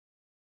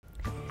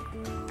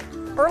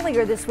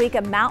Earlier this week,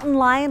 a mountain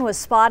lion was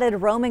spotted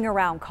roaming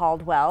around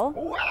Caldwell.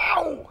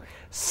 Wow!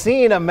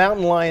 Seeing a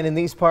mountain lion in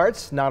these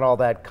parts, not all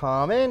that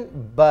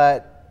common,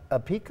 but a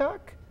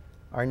peacock,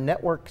 our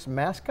network's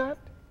mascot,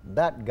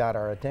 that got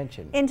our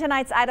attention. In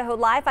tonight's Idaho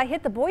Life, I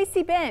hit the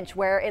Boise Bench,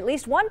 where at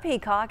least one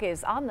peacock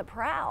is on the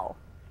prowl.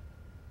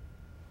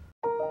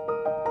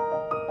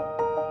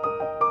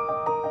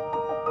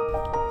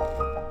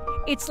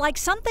 It's like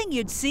something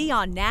you'd see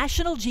on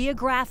National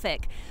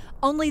Geographic.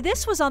 Only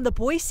this was on the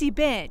Boise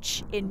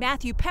Bench in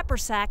Matthew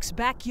Peppersack's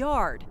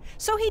backyard.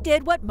 So he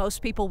did what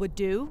most people would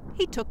do.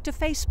 He took to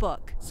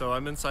Facebook. So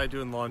I'm inside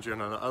doing laundry,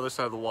 and on the other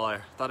side of the wall, I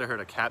thought I heard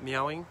a cat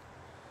meowing.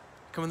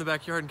 Come in the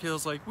backyard, and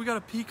Kayla's like, "We got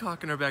a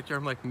peacock in our backyard."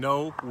 I'm like,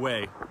 "No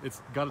way.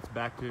 It's got its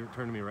back to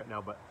turn to me right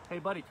now, but hey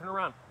buddy, turn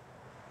around."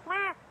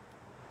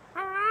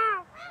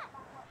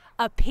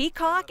 A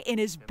peacock in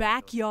his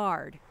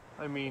backyard.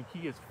 I mean,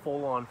 he is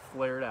full on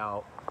flared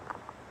out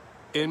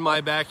in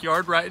my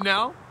backyard right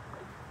now.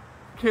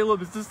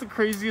 Caleb, is this the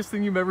craziest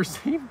thing you've ever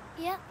seen?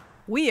 Yeah.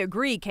 We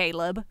agree,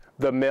 Caleb.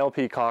 The male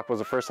peacock was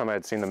the first time I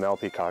had seen the male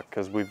peacock,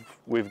 because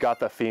we've got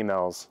the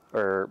females,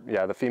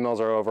 the females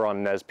are over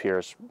on Nez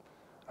Pierce,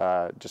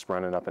 just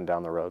running up and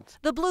down the roads.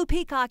 The blue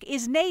peacock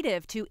is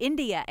native to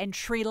India and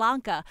Sri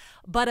Lanka,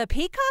 but a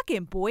peacock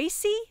in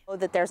Boise?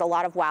 That there's a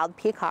lot of wild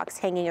peacocks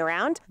hanging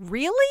around.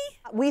 Really?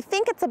 We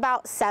think it's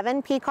about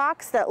 7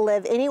 peacocks that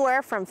live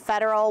anywhere from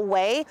Federal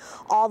Way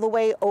all the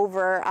way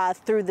over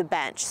through the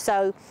bench.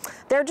 So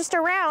they're just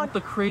around.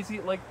 The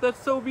crazy, that's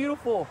so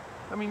beautiful.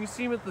 I mean, you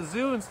see them at the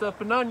zoo and stuff,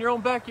 but not in your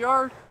own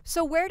backyard.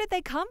 So where did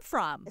they come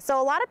from?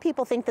 So a lot of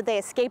people think that they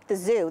escaped the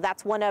zoo.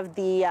 That's one of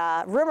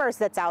the rumors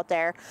that's out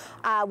there.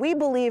 We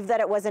believe that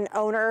it was an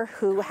owner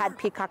who had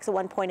peacocks at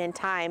one point in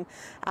time.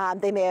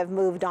 They may have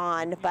moved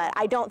on, but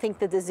I don't think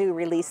that the zoo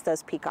released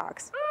those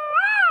peacocks.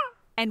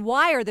 And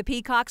why are the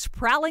peacocks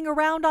prowling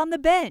around on the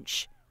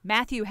bench?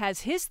 Matthew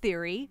has his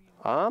theory.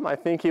 I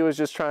think he was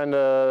just trying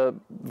to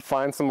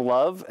find some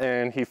love,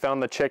 and he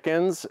found the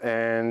chickens,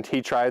 and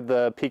he tried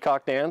the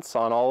peacock dance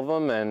on all of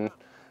them. And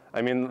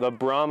I mean, the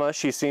Brahma,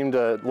 she seemed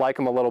to like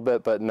him a little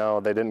bit, but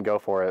no, they didn't go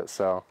for it.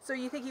 So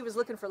you think he was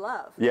looking for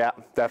love? Yeah,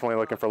 definitely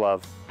looking for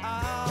love.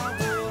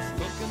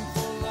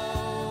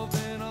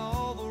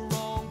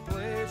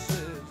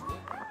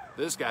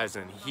 This guy's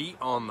in heat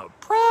on the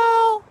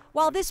prowl.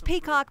 While this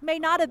peacock may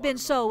not have been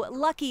so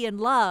lucky in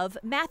love,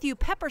 Matthew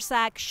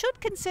Peppersack should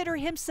consider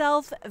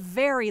himself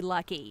very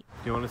lucky.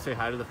 Do you want to say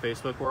hi to the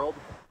Facebook world?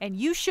 And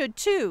you should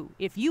too,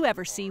 if you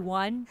ever see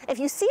one. If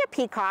you see a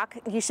peacock,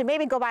 you should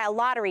maybe go buy a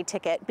lottery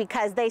ticket,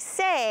 because they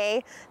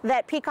say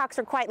that peacocks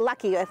are quite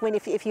lucky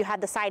if you had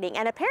the sighting.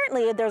 And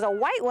apparently there's a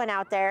white one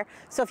out there,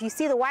 so if you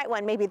see the white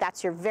one, maybe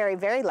that's your very,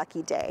 very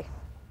lucky day.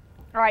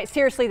 All right,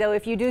 seriously though,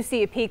 if you do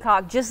see a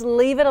peacock, just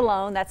leave it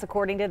alone. That's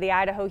according to the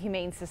Idaho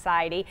Humane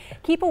Society.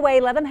 Keep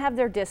away, let them have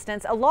their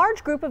distance. A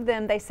large group of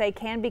them, they say,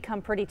 can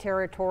become pretty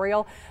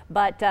territorial,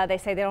 but they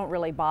say they don't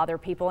really bother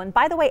people. And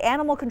by the way,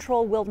 animal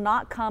control will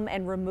not come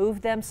and remove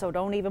them, so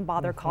don't even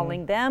bother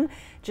calling them.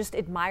 Just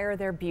admire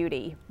their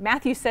beauty.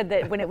 Matthew said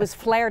that when it was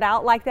flared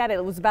out like that,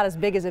 it was about as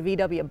big as a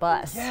VW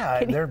bus.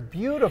 Yeah, they're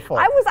beautiful.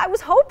 I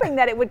was hoping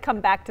that it would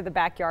come back to the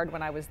backyard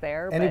when I was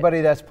there.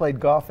 Anybody that's played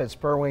golf at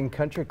Spurwing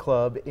Country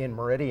Club in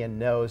Meridian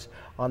knows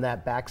on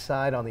that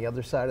backside, on the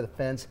other side of the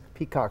fence,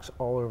 peacocks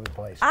all over the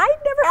place. I've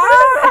never heard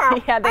of that.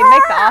 Yeah, they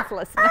make the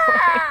awfulest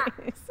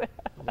noise.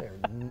 They're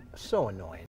so annoying.